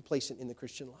 Don't get complacent in the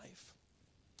Christian life.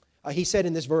 He said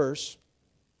in this verse,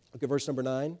 look at verse number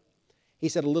 9, he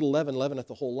said, "A little leaven leaveneth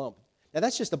the whole lump." Now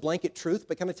that's just a blanket truth,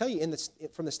 but can I tell you,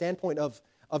 from the standpoint of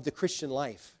the Christian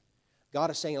life, God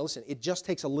is saying, listen, it just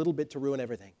takes a little bit to ruin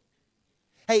everything.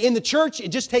 Hey, in the church, it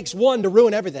just takes one to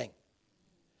ruin everything.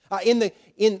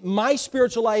 In my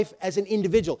spiritual life as an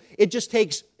individual, it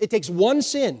takes one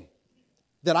sin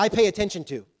that I pay attention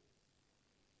to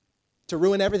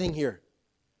ruin everything here.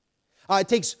 It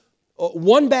takes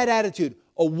one bad attitude,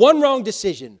 one wrong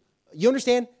decision, you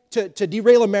understand, to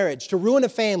derail a marriage, to ruin a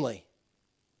family.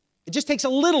 It just takes a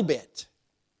little bit,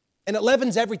 and it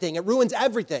leavens everything. It ruins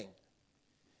everything.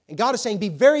 And God is saying, be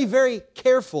very, very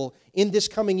careful in this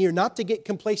coming year not to get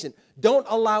complacent. Don't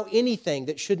allow anything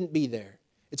that shouldn't be there.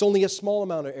 It's only a small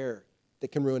amount of error that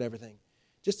can ruin everything.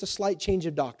 Just a slight change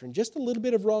of doctrine, just a little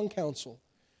bit of wrong counsel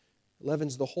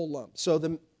leavens the whole lump. So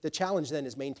the challenge then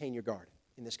is maintain your guard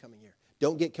in this coming year.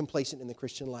 Don't get complacent in the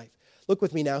Christian life. Look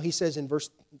with me now. He says in verse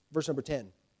number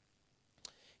 10,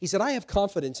 he said, "I have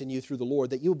confidence in you through the Lord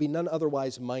that you will be none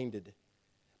otherwise minded.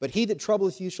 But he that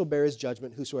troubleth you shall bear his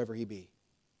judgment, whosoever he be.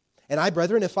 And I,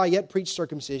 brethren, if I yet preach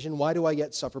circumcision, why do I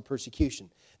yet suffer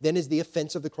persecution? Then is the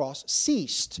offense of the cross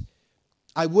ceased.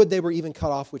 I would they were even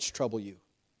cut off which trouble you.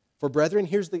 For brethren,"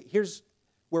 here's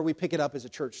where we pick it up as a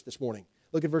church this morning.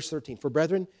 Look at verse 13. "For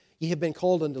brethren, ye have been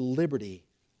called unto liberty.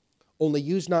 Only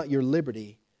use not your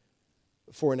liberty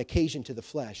for an occasion to the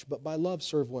flesh, but by love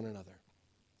serve one another."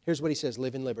 Here's what he says,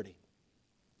 live in liberty.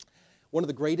 One of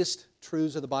the greatest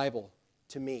truths of the Bible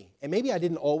to me, and maybe I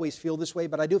didn't always feel this way,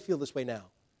 but I do feel this way now.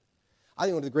 I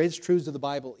think one of the greatest truths of the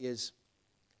Bible is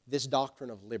this doctrine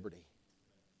of liberty.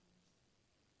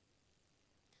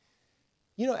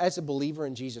 You know, as a believer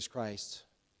in Jesus Christ,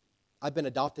 I've been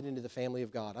adopted into the family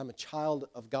of God. I'm a child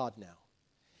of God now.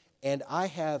 And I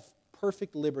have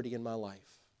perfect liberty in my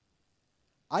life.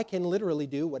 I can literally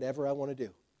do whatever I want to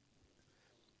do.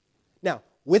 Now,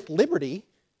 with liberty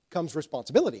comes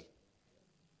responsibility.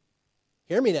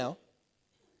 Hear me now.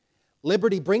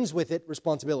 Liberty brings with it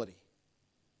responsibility.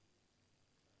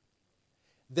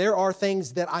 There are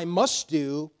things that I must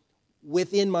do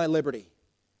within my liberty.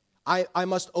 I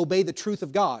must obey the truth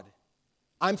of God.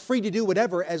 I'm free to do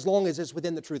whatever as long as it's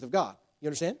within the truth of God. You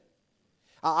understand?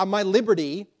 My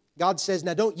liberty, God says,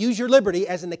 now don't use your liberty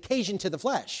as an occasion to the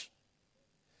flesh.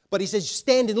 But he says,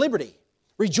 stand in liberty.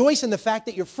 Rejoice in the fact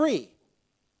that you're free.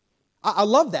 I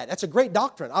love that. That's a great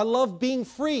doctrine. I love being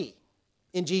free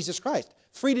in Jesus Christ.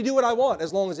 Free to do what I want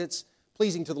as long as it's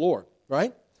pleasing to the Lord,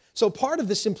 right? So part of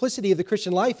the simplicity of the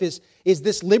Christian life is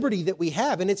this liberty that we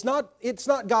have. And it's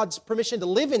not God's permission to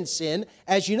live in sin,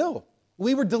 as you know.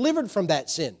 We were delivered from that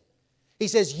sin. He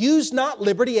says, use not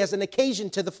liberty as an occasion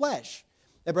to the flesh.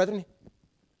 Now, brethren,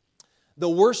 the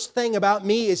worst thing about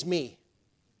me is me.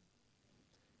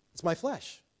 It's my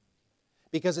flesh.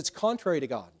 Because it's contrary to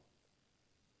God.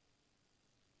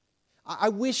 I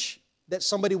wish that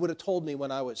somebody would have told me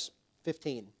when I was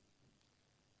 15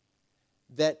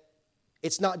 that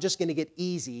it's not just going to get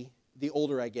easy the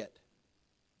older I get.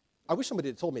 I wish somebody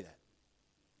had told me that.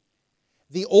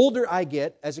 The older I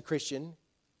get as a Christian,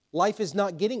 life is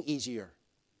not getting easier.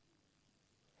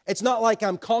 It's not like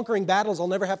I'm conquering battles I'll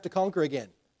never have to conquer again.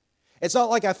 It's not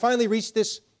like I finally reached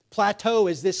this plateau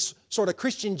as this sort of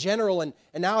Christian general and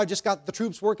now I've just got the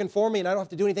troops working for me and I don't have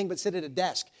to do anything but sit at a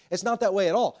desk. It's not that way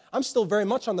at all. I'm still very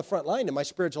much on the front line in my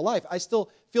spiritual life. I still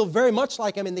feel very much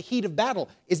like I'm in the heat of battle.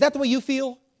 Is that the way you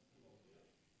feel?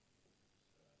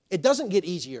 It doesn't get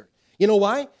easier. You know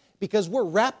why? Because we're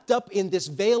wrapped up in this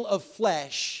veil of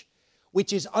flesh,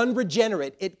 which is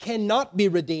unregenerate. It cannot be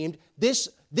redeemed. This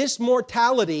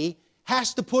mortality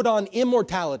has to put on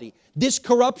immortality. This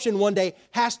corruption one day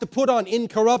has to put on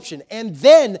incorruption. And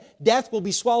then death will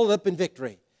be swallowed up in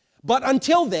victory. But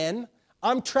until then,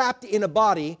 I'm trapped in a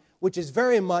body which is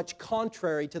very much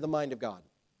contrary to the mind of God.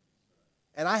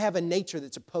 And I have a nature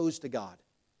that's opposed to God.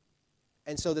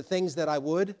 And so the things that I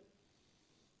would,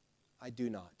 I do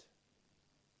not.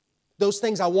 Those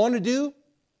things I want to do,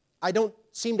 I don't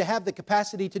seem to have the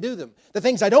capacity to do them. The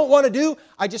things I don't want to do,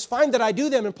 I just find that I do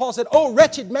them. And Paul said, "Oh,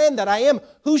 wretched man that I am,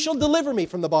 who shall deliver me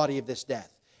from the body of this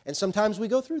death?" And sometimes we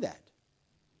go through that.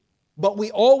 But we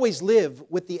always live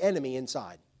with the enemy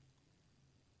inside.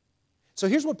 So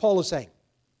here's what Paul is saying.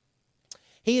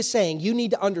 He is saying you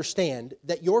need to understand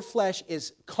that your flesh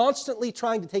is constantly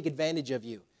trying to take advantage of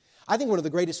you. I think one of the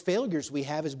greatest failures we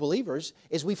have as believers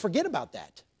is we forget about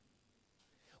that.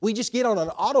 We just get on an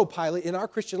autopilot in our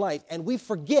Christian life and we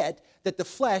forget that the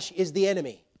flesh is the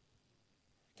enemy.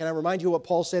 Can I remind you what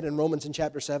Paul said in Romans in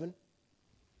chapter 7?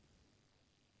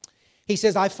 He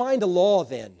says, "I find a law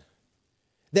then,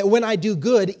 that when I do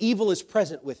good, evil is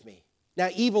present with me." Now,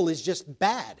 evil is just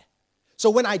bad. So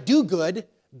when I do good,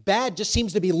 bad just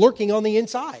seems to be lurking on the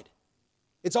inside.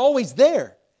 It's always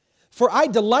there. "For I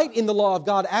delight in the law of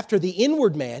God after the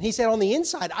inward man." He said on the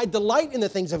inside, I delight in the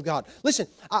things of God. Listen,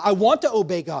 I want to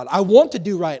obey God. I want to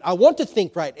do right. I want to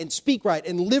think right and speak right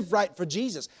and live right for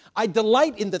Jesus. I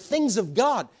delight in the things of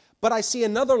God. But I see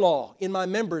another law in my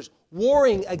members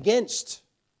warring against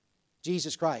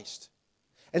Jesus Christ.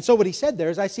 And so what he said there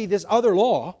is, I see this other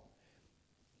law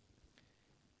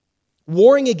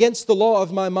warring against the law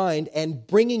of my mind and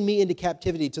bringing me into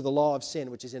captivity to the law of sin,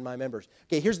 which is in my members.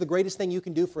 Okay, here's the greatest thing you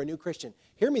can do for a new Christian.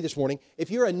 Hear me this morning. If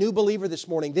you're a new believer this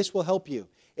morning, this will help you.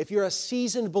 If you're a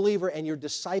seasoned believer and you're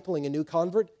discipling a new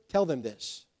convert, tell them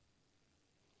this.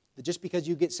 That just because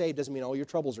you get saved doesn't mean all your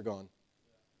troubles are gone.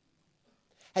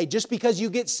 Hey, just because you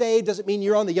get saved doesn't mean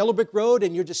you're on the yellow brick road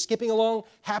and you're just skipping along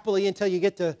happily until you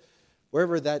get to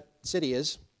wherever that city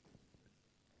is.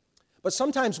 But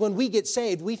sometimes when we get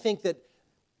saved, we think that,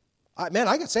 man,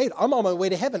 I got saved. I'm on my way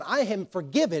to heaven. I am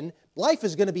forgiven. Life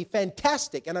is going to be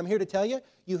fantastic. And I'm here to tell you,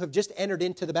 you have just entered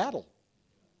into the battle.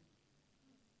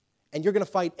 And you're going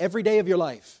to fight every day of your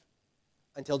life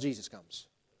until Jesus comes.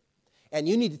 And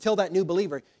you need to tell that new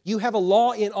believer, you have a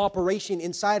law in operation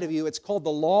inside of you. It's called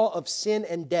the law of sin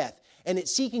and death. And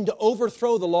it's seeking to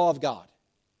overthrow the law of God.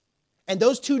 And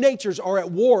those two natures are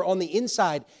at war on the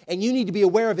inside, and you need to be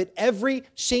aware of it every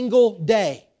single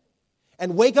day.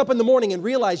 And wake up in the morning and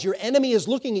realize your enemy is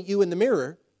looking at you in the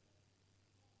mirror,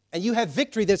 and you have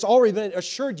victory that's already been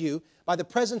assured you by the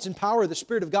presence and power of the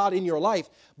Spirit of God in your life,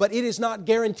 but it is not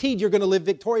guaranteed you're going to live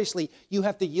victoriously. You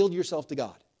have to yield yourself to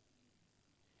God.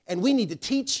 And we need to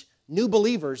teach new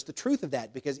believers the truth of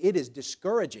that, because it is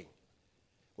discouraging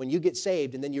when you get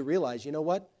saved and then you realize, you know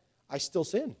what? I still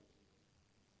sin.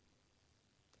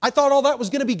 I thought all that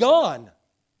was going to be gone.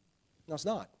 No, it's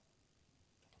not.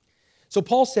 So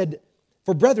Paul said,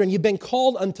 "For brethren, you've been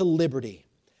called unto liberty."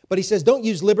 But he says, don't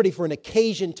use liberty for an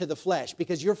occasion to the flesh,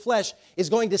 because your flesh is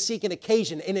going to seek an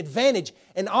occasion, an advantage,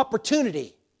 an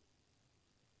opportunity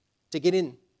to get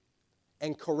in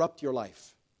and corrupt your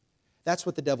life. That's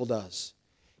what the devil does.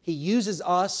 He uses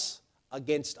us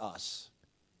against us.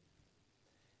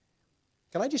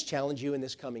 Can I just challenge you in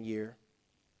this coming year?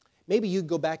 Maybe you'd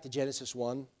go back to Genesis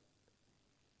 1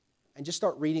 and just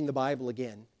start reading the Bible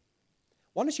again.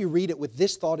 Why don't you read it with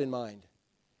this thought in mind?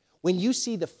 When you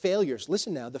see the failures,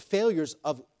 listen now, the failures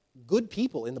of good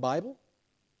people in the Bible,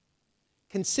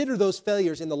 consider those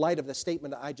failures in the light of the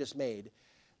statement I just made,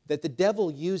 that the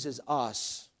devil uses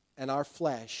us and our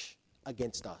flesh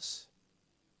against us.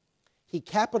 He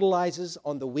capitalizes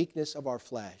on the weakness of our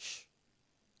flesh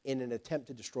in an attempt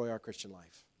to destroy our Christian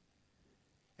life.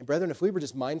 And brethren, if we were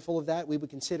just mindful of that, we would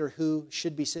consider who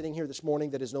should be sitting here this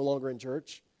morning that is no longer in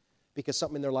church because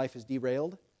something in their life is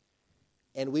derailed,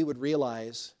 and we would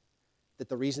realize that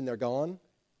the reason they're gone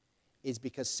is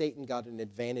because Satan got an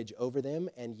advantage over them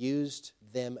and used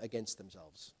them against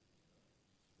themselves.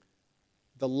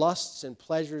 The lusts and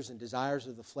pleasures and desires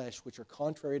of the flesh, which are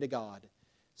contrary to God,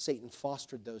 Satan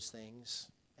fostered those things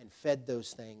and fed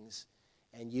those things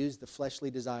and used the fleshly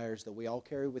desires that we all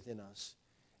carry within us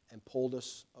and pulled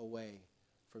us away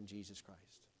from Jesus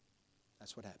Christ.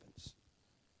 That's what happens.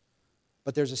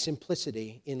 But there's a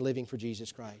simplicity in living for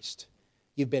Jesus Christ.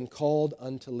 You've been called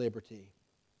unto liberty.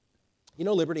 You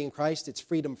know, liberty in Christ, it's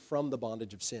freedom from the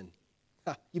bondage of sin.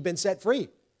 You've been set free.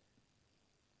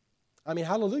 I mean,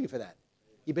 hallelujah for that.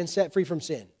 You've been set free from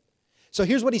sin. So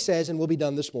here's what he says, and we'll be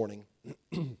done this morning.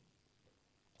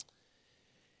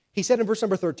 He said in verse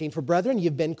number 13, "For brethren,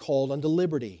 you've been called unto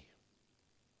liberty.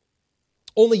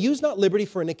 Only use not liberty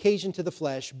for an occasion to the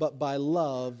flesh, but by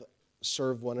love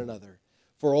serve one another.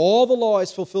 For all the law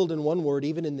is fulfilled in one word,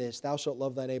 even in this, thou shalt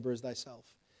love thy neighbor as thyself.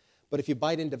 But if you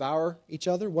bite and devour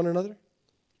one another,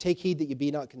 take heed that you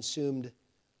be not consumed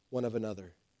one of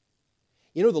another."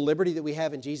 You know, the liberty that we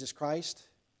have in Jesus Christ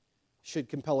should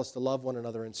compel us to love one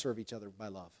another and serve each other by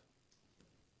love.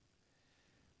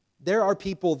 There are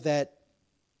people that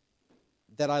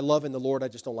I love in the Lord, I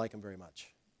just don't like them very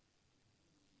much.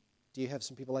 Do you have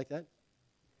some people like that?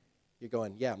 You're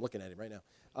going, yeah, I'm looking at him right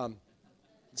now.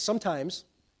 Sometimes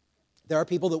there are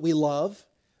people that we love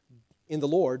in the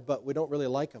Lord, but we don't really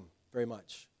like them very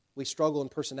much. We struggle in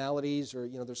personalities, or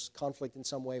there's conflict in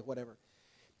some way, whatever.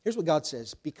 Here's what God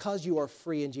says: because you are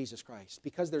free in Jesus Christ,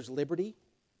 because there's liberty,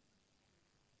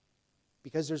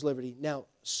 now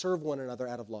serve one another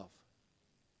out of love.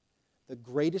 The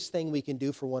greatest thing we can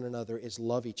do for one another is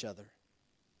love each other.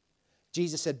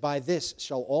 Jesus said, "By this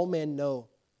shall all men know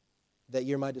that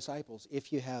you're my disciples,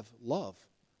 if you have love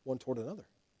one toward another."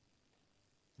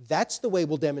 That's the way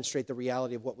we'll demonstrate the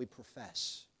reality of what we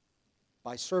profess,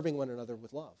 by serving one another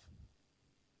with love.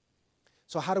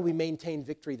 So how do we maintain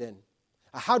victory then?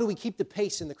 How do we keep the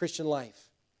pace in the Christian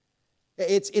life?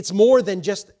 It's more than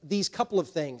just these couple of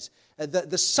things.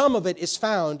 The sum of it is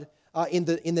found in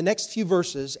the next few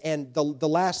verses, and the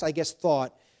last,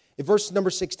 thought, in verse number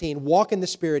 16, "Walk in the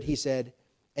Spirit," he said,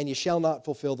 "and you shall not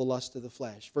fulfill the lust of the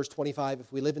flesh." Verse 25,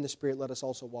 "If we live in the Spirit, let us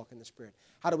also walk in the Spirit."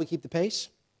 How do we keep the pace?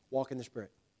 Walk in the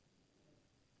Spirit.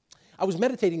 I was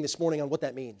meditating this morning on what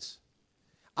that means.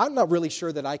 I'm not really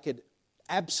sure that I could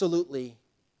absolutely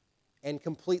and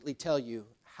completely tell you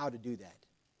how to do that.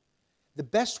 The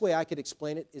best way I could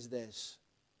explain it is this: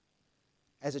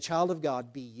 as a child of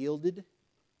God, be yielded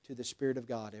to the Spirit of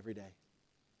God every day.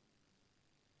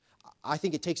 I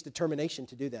think it takes determination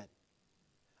to do that.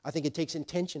 I think it takes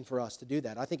intention for us to do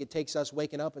that. I think it takes us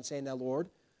waking up and saying, "Now,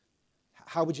 Lord,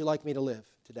 how would you like me to live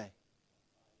today?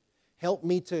 Help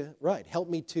me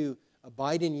to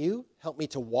abide in you. Help me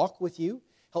to walk with you.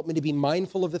 Help me to be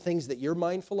mindful of the things that you're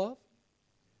mindful of.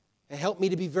 And help me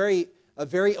to be very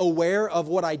aware of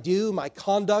what I do, my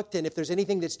conduct, and if there's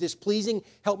anything that's displeasing,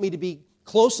 help me to be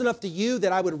close enough to you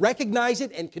that I would recognize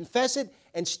it and confess it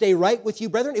and stay right with you."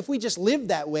 Brethren, if we just live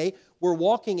that way, we're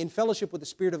walking in fellowship with the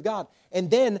Spirit of God. And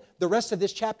then the rest of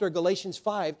this chapter, Galatians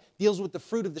 5, deals with the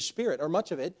fruit of the Spirit, or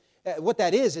much of it. What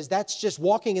that is that's just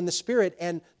walking in the Spirit,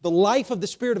 and the life of the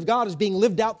Spirit of God is being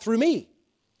lived out through me.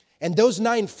 And those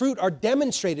 9 fruit are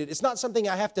demonstrated. It's not something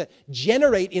I have to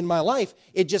generate in my life.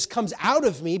 It just comes out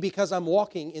of me because I'm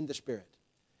walking in the Spirit.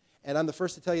 And I'm the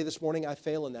first to tell you this morning, I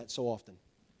fail in that so often.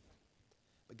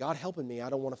 But God helping me, I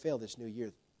don't want to fail this new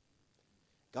year.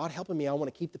 God helping me, I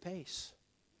want to keep the pace.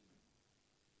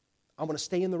 I want to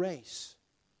stay in the race.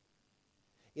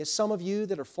 Is some of you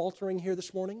that are faltering here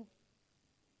this morning,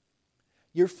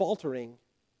 you're faltering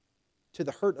to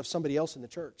the hurt of somebody else in the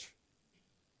church.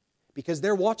 Because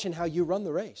they're watching how you run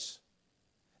the race.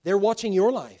 They're watching your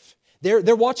life.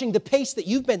 They're watching the pace that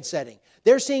you've been setting.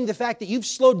 They're seeing the fact that you've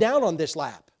slowed down on this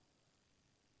lap.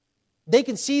 They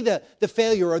can see the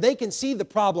failure, or they can see the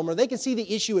problem, or they can see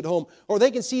the issue at home, or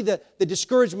they can see the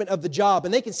discouragement of the job,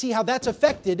 and they can see how that's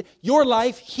affected your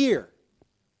life here.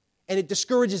 And it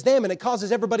discourages them, and it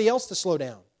causes everybody else to slow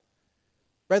down.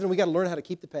 Brethren, we've got to learn how to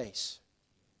keep the pace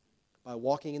by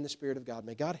walking in the Spirit of God.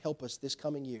 May God help us this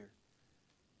coming year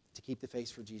to keep the faith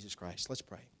for Jesus Christ. Let's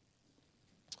pray.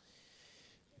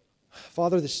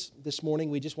 Father, this morning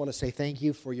we just want to say thank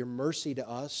you for your mercy to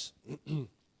us.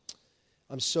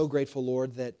 I'm so grateful,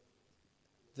 Lord, that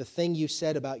the thing you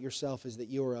said about yourself is that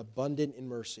you are abundant in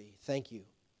mercy. Thank you.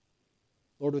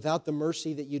 Lord, without the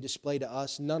mercy that you display to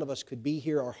us, none of us could be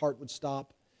here. Our heart would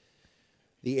stop.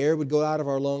 The air would go out of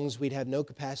our lungs. We'd have no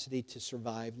capacity to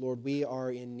survive. Lord, we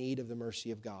are in need of the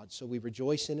mercy of God. So we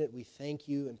rejoice in it. We thank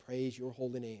you and praise your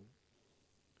holy name.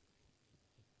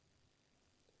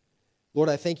 Lord,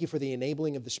 I thank you for the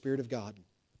enabling of the Spirit of God.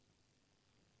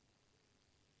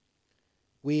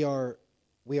 We are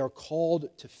called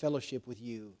to fellowship with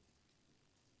you.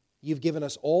 You've given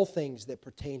us all things that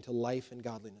pertain to life and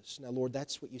godliness. Now, Lord,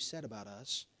 that's what you said about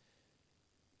us.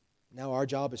 Now our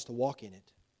job is to walk in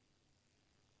it.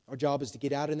 Our job is to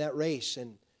get out in that race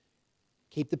and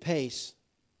keep the pace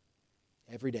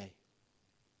every day.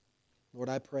 Lord,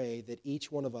 I pray that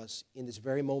each one of us in this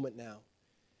very moment now,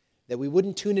 that we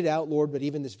wouldn't tune it out, Lord, but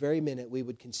even this very minute, we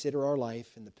would consider our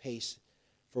life and the pace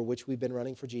for which we've been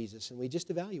running for Jesus. And we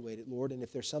just evaluate it, Lord, and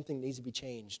if there's something that needs to be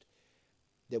changed,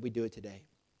 that we do it today.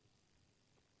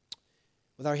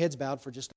 With our heads bowed for just